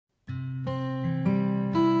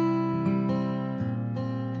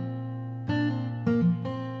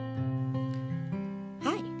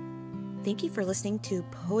Thank you for listening to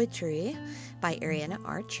Poetry by Ariana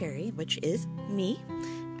R. Cherry, which is me.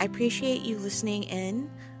 I appreciate you listening in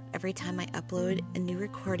every time I upload a new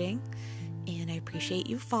recording, and I appreciate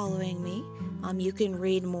you following me. You can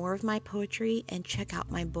read more of my poetry and check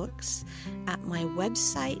out my books at my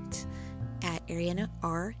website at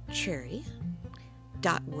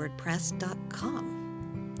arianarcherry.wordpress.com.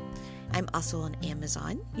 I'm also on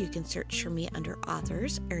Amazon. You can search for me under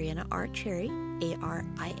authors, Ariana R. Cherry,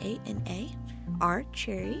 Ariana R.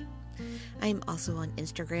 Cherry. I'm also on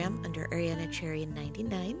Instagram under Ariana Cherry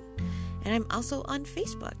 99, and I'm also on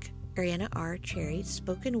Facebook, Ariana R. Cherry,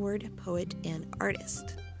 spoken word poet and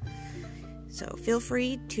artist. So feel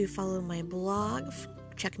free to follow my blog,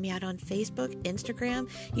 check me out on Facebook, Instagram.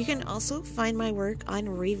 You can also find my work on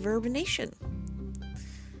Reverb Nation.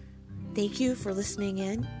 Thank you for listening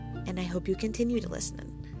in, and I hope you continue to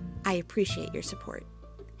listen. I appreciate your support.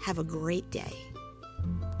 Have a great day.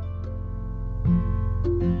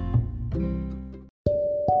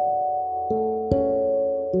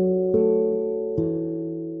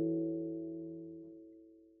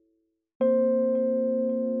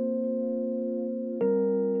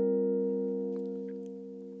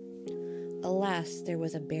 Alas, there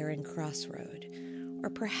was a barren crossroad, or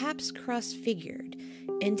perhaps cross-figured,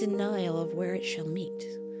 in denial of where it shall meet.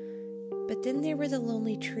 But then there were the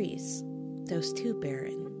lonely trees, those too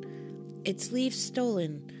barren, its leaves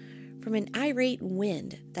stolen from an irate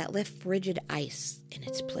wind that left frigid ice in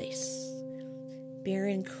its place.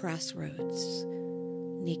 Barren crossroads,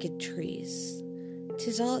 naked trees,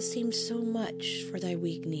 'tis all it seems so much for thy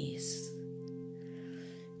weak knees.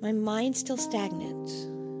 My mind still stagnant,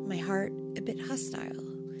 my heart a bit hostile,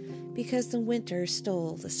 because the winter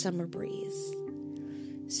stole the summer breeze.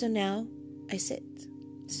 So now I sit,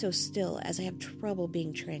 so still as I have trouble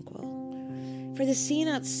being tranquil, for the scene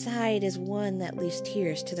outside is one that leaves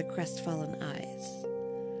tears to the crestfallen eyes.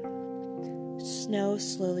 Snow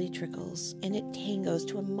slowly trickles, and it tangos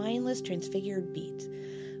to a mindless, transfigured beat,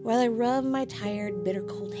 while I rub my tired, bitter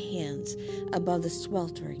cold hands above the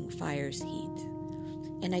sweltering fire's heat,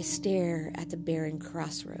 and I stare at the barren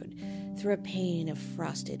crossroad through a pane of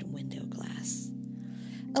frosted window glass.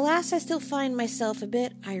 Alas, I still find myself a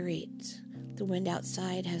bit irate. The wind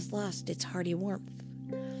outside has lost its hearty warmth,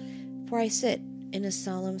 for I sit in a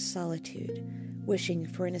solemn solitude, wishing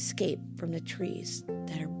for an escape from the trees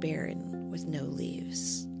that are barren with no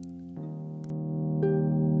leaves.